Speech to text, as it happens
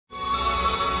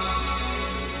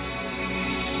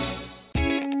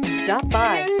Stop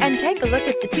by and take a look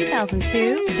at the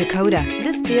 2002 Dakota.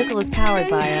 This vehicle is powered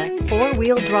by a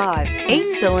 4-wheel drive,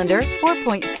 8-cylinder,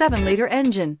 4.7-liter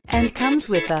engine and comes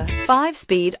with a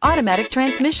 5-speed automatic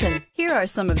transmission. Here are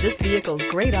some of this vehicle's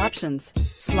great options: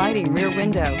 sliding rear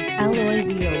window, alloy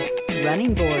wheels,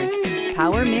 running boards,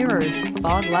 power mirrors,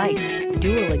 fog lights,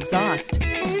 dual exhaust.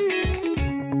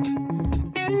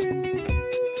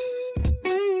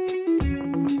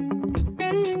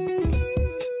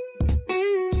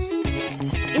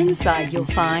 Inside you'll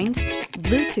find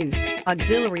Bluetooth,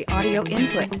 auxiliary audio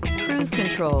input, cruise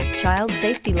control, child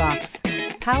safety locks,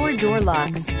 power door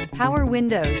locks, power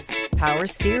windows, power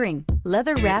steering,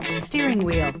 leather-wrapped steering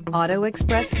wheel, auto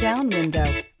express down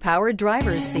window, power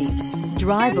driver's seat.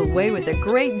 Drive away with a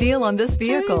great deal on this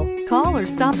vehicle. Call or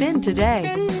stop in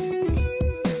today.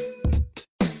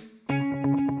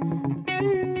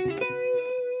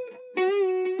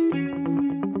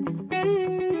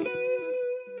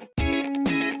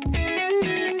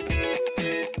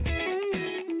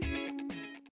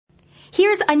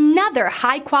 Here's another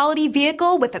high-quality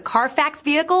vehicle with a Carfax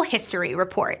Vehicle History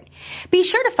Report. Be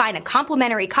sure to find a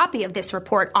complimentary copy of this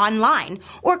report online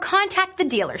or contact the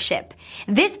dealership.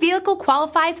 This vehicle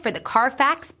qualifies for the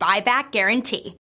Carfax Buyback Guarantee.